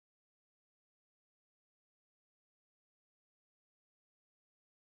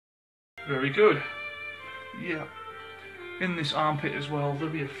Very good. Yeah. In this armpit as well, there'll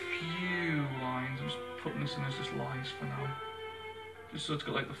be a few lines. I'm just putting this in as just lines for now. Just so it's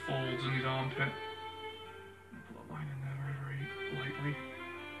got like the folds in his armpit. Put that line in there very, very lightly.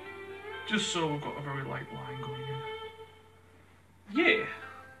 Just so we've got a very light line going in. Yeah.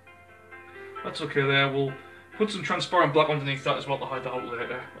 That's okay there. We'll put some transparent black underneath that as well to hide that out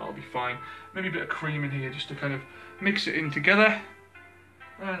later. That'll be fine. Maybe a bit of cream in here just to kind of mix it in together.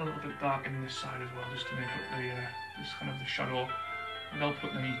 And a little bit dark in this side as well, just to make up the this kind of the shadow, without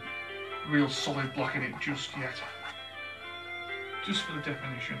putting any real solid black in it just yet. Just for the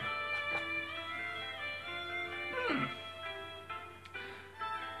definition.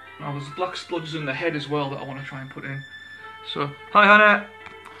 Now there's black splodges in the head as well that I want to try and put in. So, hi Hannah!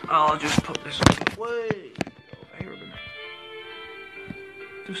 I'll just put this way over here a bit.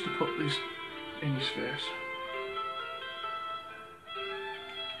 Just to put this in his face.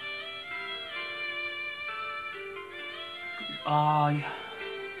 Eye.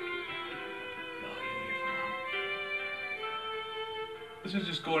 This is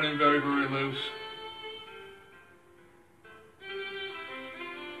just going in very, very loose.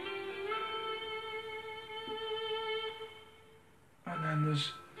 And then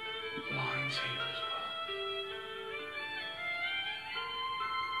there's lines here as well.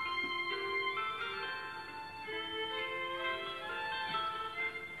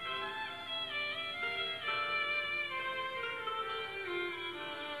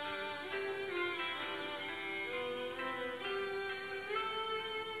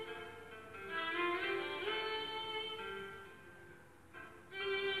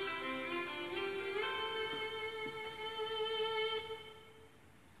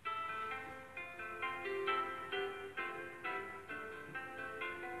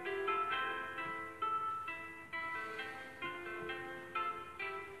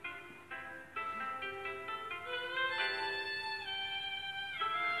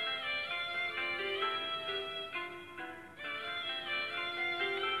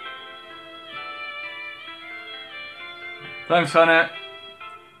 Thanks, Hannah.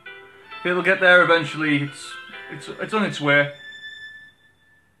 It'll get there eventually. It's on its way.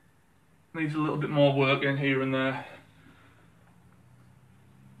 Needs a little bit more work in here and there.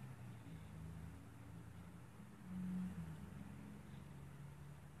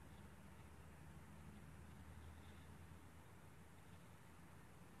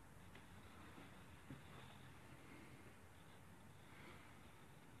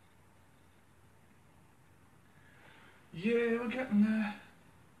 Yeah, we're getting there.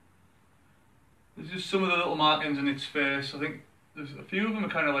 There's just some of the little markings in its face. I think there's a few of them are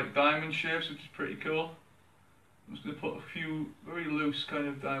kind of like diamond shapes, which is pretty cool. I'm just going to put a few very loose kind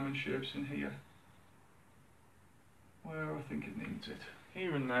of diamond shapes in here, where I think it needs it.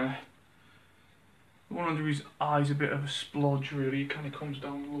 Here and there. The one under his eye is a bit of a splodge really, it kind of comes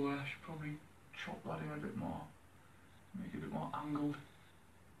down lower. I should probably chop that in a bit more, make it a bit more angled.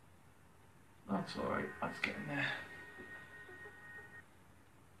 That's alright, that's getting there.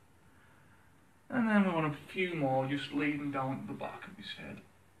 And then we want a few more just leading down the back of his head,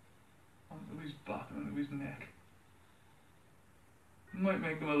 onto his back and onto his neck. Might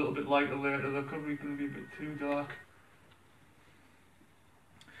make them a little bit lighter later, they're probably going to be a bit too dark.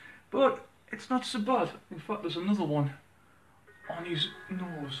 But it's not so bad. In fact, there's another one on his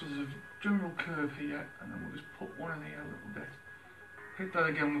nose, so there's a general curve here, and then we'll just put one in here a little bit. Hit that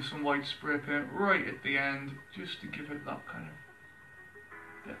again with some white spray paint right at the end, just to give it that kind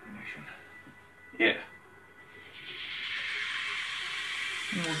of definition. Yeah.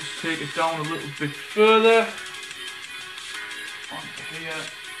 And we'll just take it down a little bit further onto here.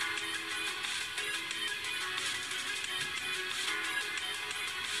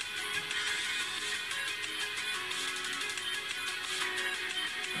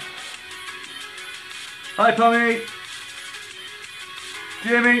 Hi Tommy!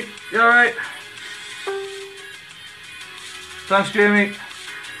 Jamie, you alright? Thanks Jamie.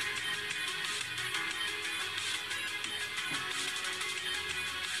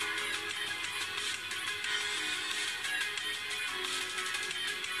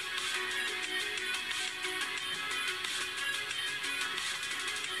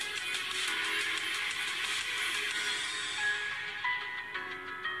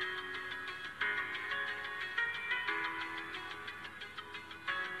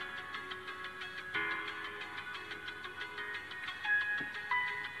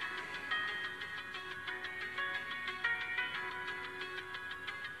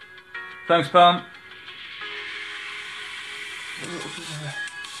 Thanks, Pam.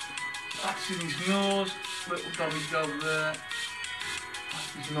 That's in his nose, little dabby dab there.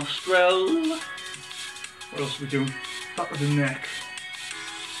 These nostrils. What else are we doing? Back of the neck.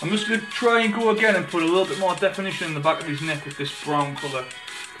 I'm just going to try and go again and put a little bit more definition in the back of his neck with this brown colour.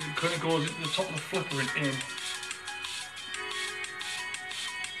 Because it kind of goes into the top of the flipper and in.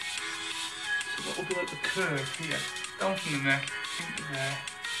 So that will be like the curve here. Down from the neck, into there,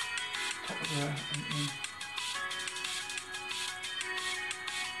 top of there and in.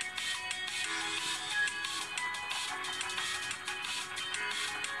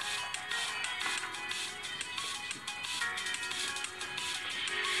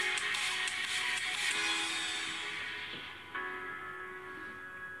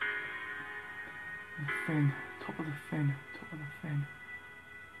 Fin, top of the fin, top of the fin.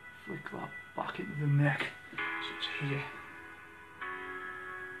 Flick that back into the neck, so it's here.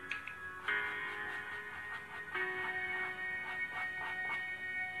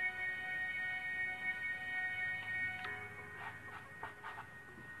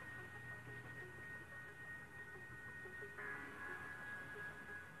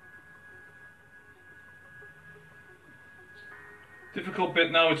 Difficult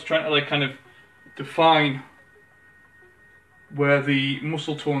bit now, it's trying to like kind of define where the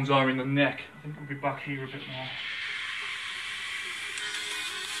muscle tones are in the neck. I think I'll be back here a bit more.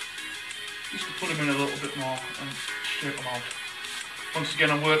 Just to put them in a little bit more and shape them out. Once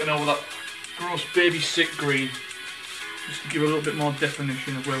again, I'm working over that gross baby sick green, just to give a little bit more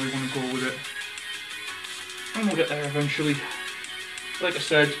definition of where we want to go with it. And we'll get there eventually. Like I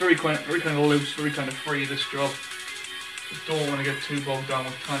said, it's very kind of loose, very kind of free, this job. Just don't want to get too bogged down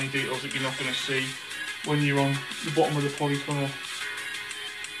with tiny details that you're not going to see when you're on the bottom of the polytunnel.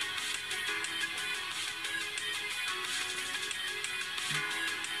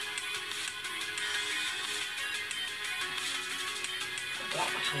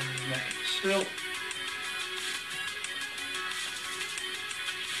 That's on the neck still.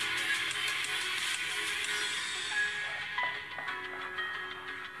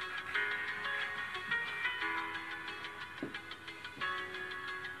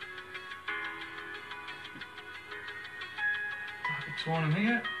 One in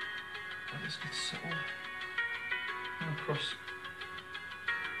here, let this get settled, and across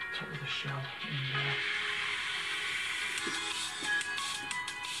the top of the shell in there.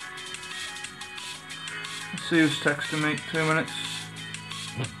 Let's see who's texting me, 2 minutes.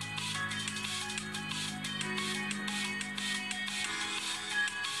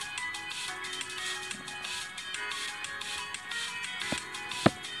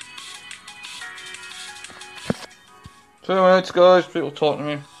 So minutes, guys, people talking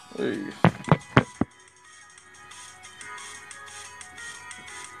to me. Hey.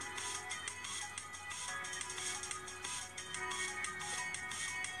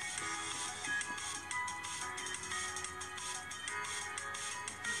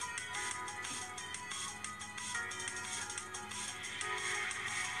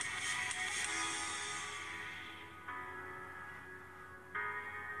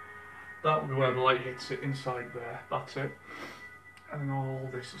 That will be where the light hits it, inside there, that's it. And then all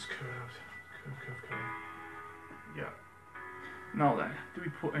this is curved. Curve. Yeah. Now then, do we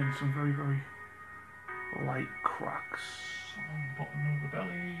put in some very, very light cracks on the bottom of the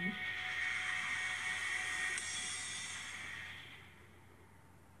belly?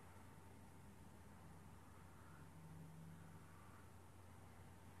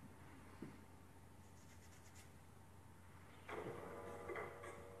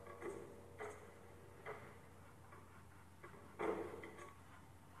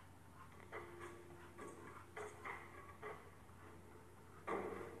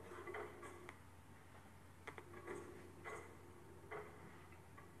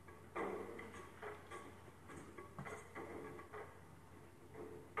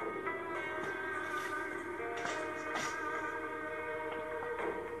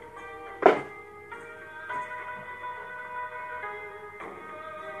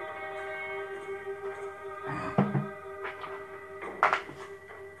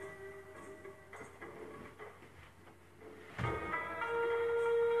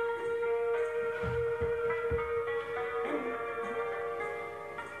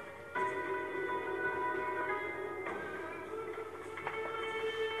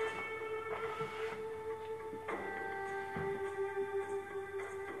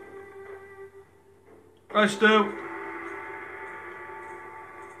 Right, Stu.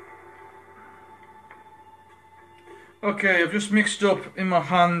 Okay, I've just mixed up in my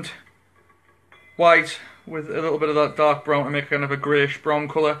hand white with a little bit of that dark brown to make kind of a greyish brown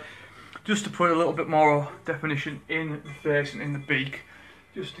colour, just to put a little bit more definition in the face and in the beak,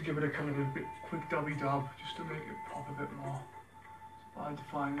 just to give it a kind of a bit quick dabby dab, just to make it pop a bit more. I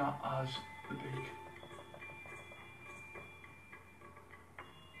define that as the beak.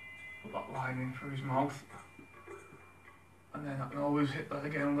 Put that line in through his mouth. And then I can always hit that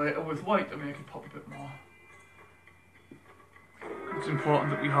again later with white to make it pop a bit more. It's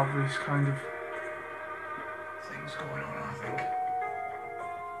important that we have these kind of things going on, I think.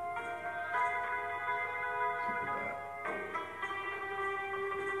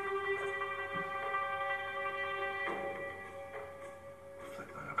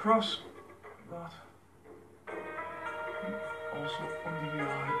 Flick that across, like that. Also under the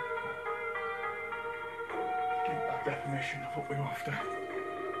eye. Give that definition of what we're after.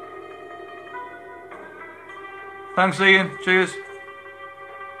 Thanks, Ian. Cheers.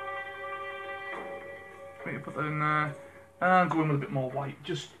 Maybe put that in there. And go in with a bit more white.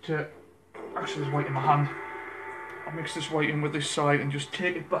 Just to. Actually, there's white in my hand. I'll mix this white in with this side and just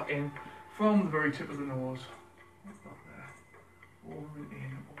take it back in from the very tip of the nose. Like that there. Over and in,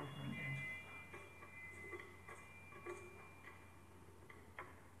 over and in.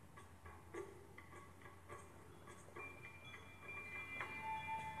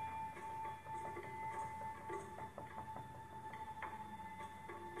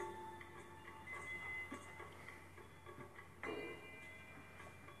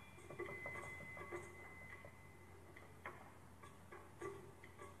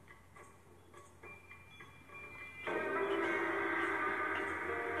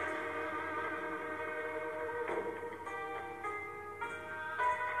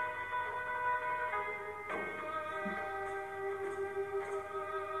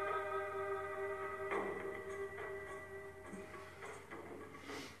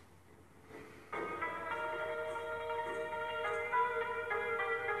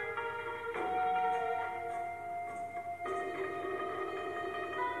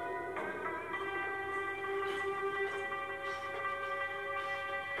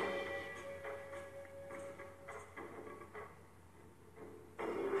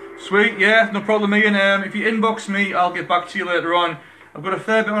 Sweet, yeah, no problem, Ian. If you inbox me, I'll get back to you later on. I've got a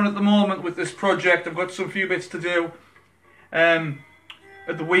fair bit on at the moment with this project. I've got some few bits to do at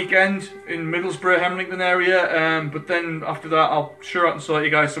the weekend in Middlesbrough, Hemlington area. But then after that, I can sort you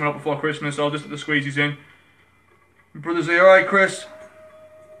guys something out before Christmas. I'll just let the squeezies in. My brother's here, alright, Chris?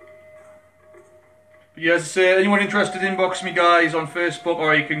 But yeah, as I say, anyone interested, inbox me, guys, on Facebook,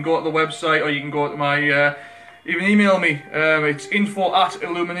 or you can go to the website, or you can go to my... even email me. It's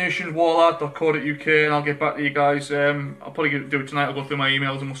info@illuminationwallart.co.uk, and I'll get back to you guys. I'll probably do it tonight. I'll go through my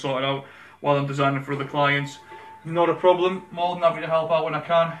emails and we'll sort it out while I'm designing for other clients. Not a problem. More than happy to help out when I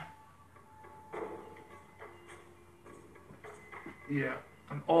can. Yeah,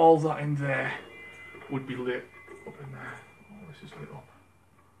 and all that in there would be lit up in there. Oh, this is lit up.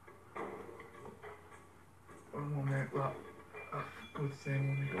 And we'll make that a good thing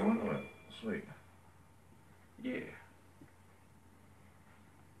when we go into it. Sweet. Yeah.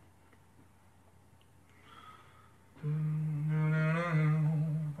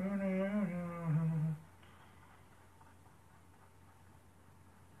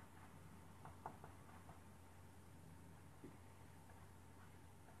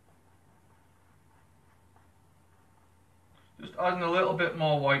 Just adding a little bit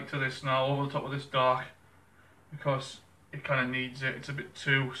more white to this now over the top of this dark, because it kind of needs it. It's a bit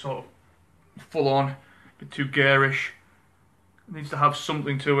too sort of full on, a bit too garish. It needs to have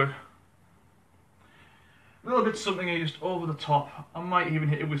something to it. A little bit something here just over the top. I might even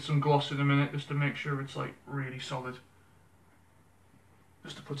hit it with some gloss in a minute just to make sure it's like really solid.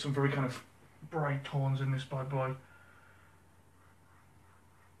 Just to put some very kind of bright tones in this bad boy.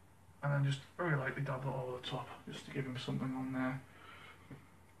 And then just very lightly dab it over the top, just to give him something on there.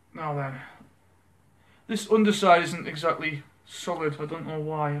 Now then, this underside isn't exactly solid, I don't know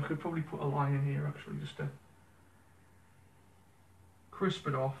why. I could probably put a line in here actually, just to crisp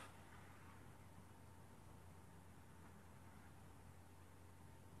it off.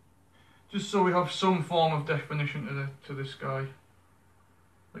 Just so we have some form of definition to this guy.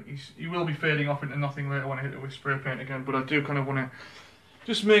 Like he will be fading off into nothing later when I hit it with spray paint again, but I do kind of want to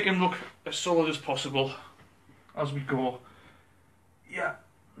just make him look as solid as possible as we go. Yeah,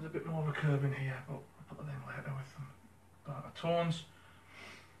 there's a bit more of a curve in here, but I'll put that in later with some darker tones.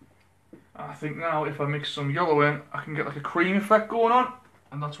 I think now if I mix some yellow in, I can get like a cream effect going on,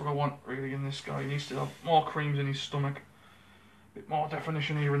 and that's what I want really in this guy. He needs to have more creams in his stomach. A bit more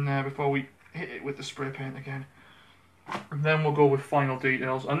definition here and there before we hit it with the spray paint again. And then we'll go with final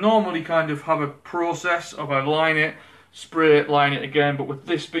details. I normally kind of have a process of I line it, spray it, line it again, but with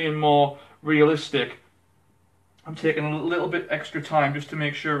this being more realistic, I'm taking a little bit extra time just to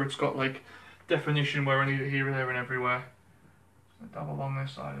make sure it's got like definition where I need it here, there and everywhere. Dab along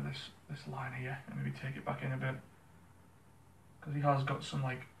this side of this line here and maybe take it back in a bit, because he has got some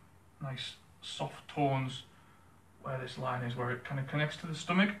like nice soft tones where this line is, where it kind of connects to the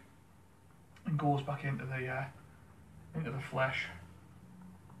stomach and goes back into the flesh.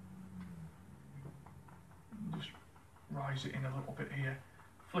 Just rise it in a little bit here,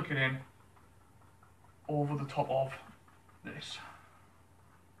 flick it in over the top of this.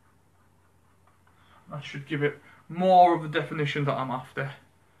 That should give it more of the definition that I'm after.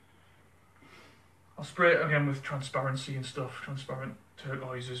 I'll spray it again with transparency and stuff, transparent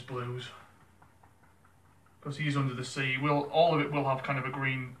turquoises, blues, because he's under the sea. All of it will have kind of a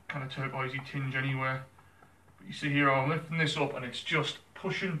green, kind of turquoisey tinge anyway. But you see here, I'm lifting this up and it's just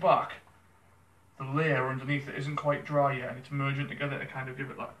pushing back. The layer underneath it isn't quite dry yet, and it's merging together to kind of give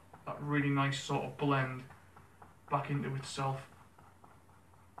it that really nice sort of blend back into itself,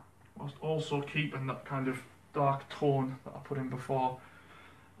 whilst also keeping that kind of dark tone that I put in before. I'll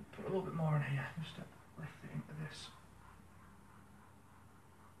put a little bit more in here just to lift it into this.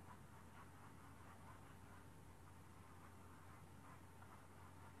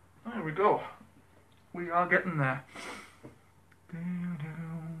 There we go. We are getting there.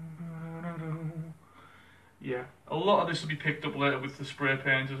 Yeah, a lot of this will be picked up later with the spray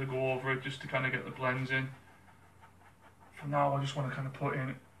paint as I go over it, just to kind of get the blends in. For now, I just want to kind of put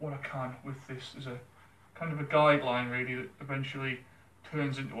in what I can with this as a kind of a guideline, really, that eventually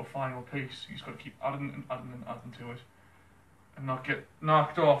turns into a final piece. You just got to keep adding and adding and adding to it, and not get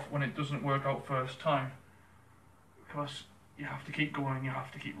knocked off when it doesn't work out first time, because you have to keep going and you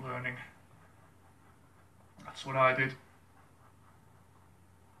have to keep learning. That's what I did.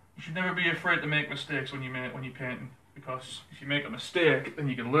 You should never be afraid to make mistakes when you're painting, because if you make a mistake, then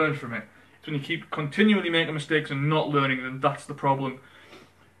you can learn from it. It's when you keep continually making mistakes and not learning, then that's the problem.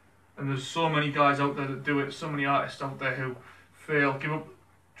 And there's so many guys out there that do it, so many artists out there who fail, give up,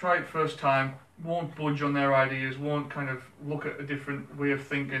 try it first time, won't budge on their ideas, won't kind of look at a different way of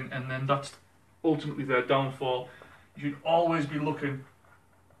thinking, and then that's ultimately their downfall. You should always be looking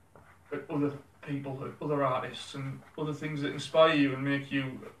at other people, at other artists, and other things that inspire you and make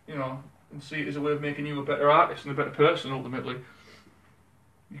you, you know, and see it as a way of making you a better artist and a better person ultimately.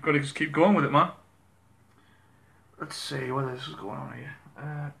 You've got to just keep going with it, man. Let's see what else is going on here.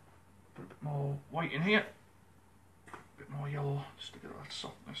 Put a bit more white in here, a bit more yellow, just to get that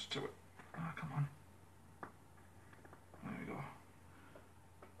softness to it. Ah, come on. There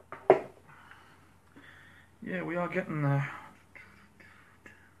we go. Yeah, we are getting there.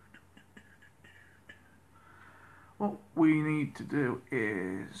 What we need to do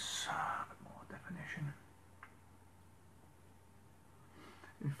is a bit more definition.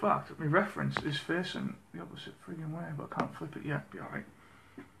 In fact, my reference is facing the opposite friggin' way, but I can't flip it yet. Be alright.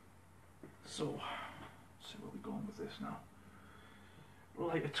 So, let's see where we're going with this now.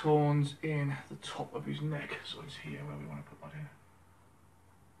 Lighter tones in the top of his neck, so it's here where we want to put that in.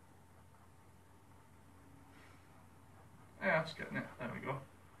 Yeah, that's getting it. There we go.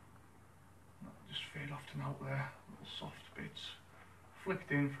 That'll just fade off to out there. Little soft bits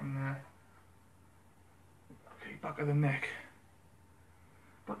flicked in from there. Okay, back of the neck.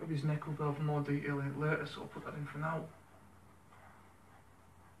 Back of his neck will have more detail in it later, so I'll put that in for now.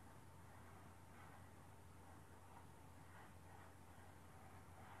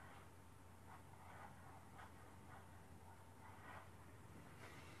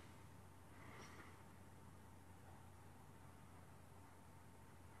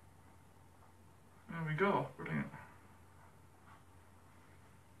 There we go, brilliant.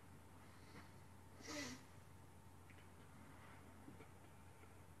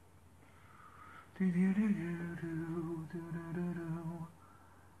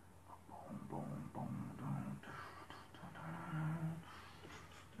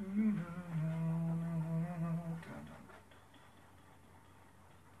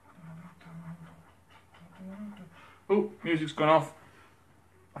 Oh, music's gone off.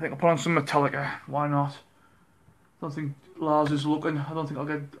 I think I'll put on some Metallica. Why not? I don't think Lars is looking. I don't think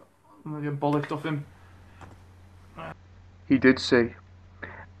I'm gonna get bollocked off him. He did see.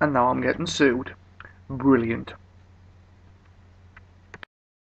 And now I'm getting sued. Brilliant.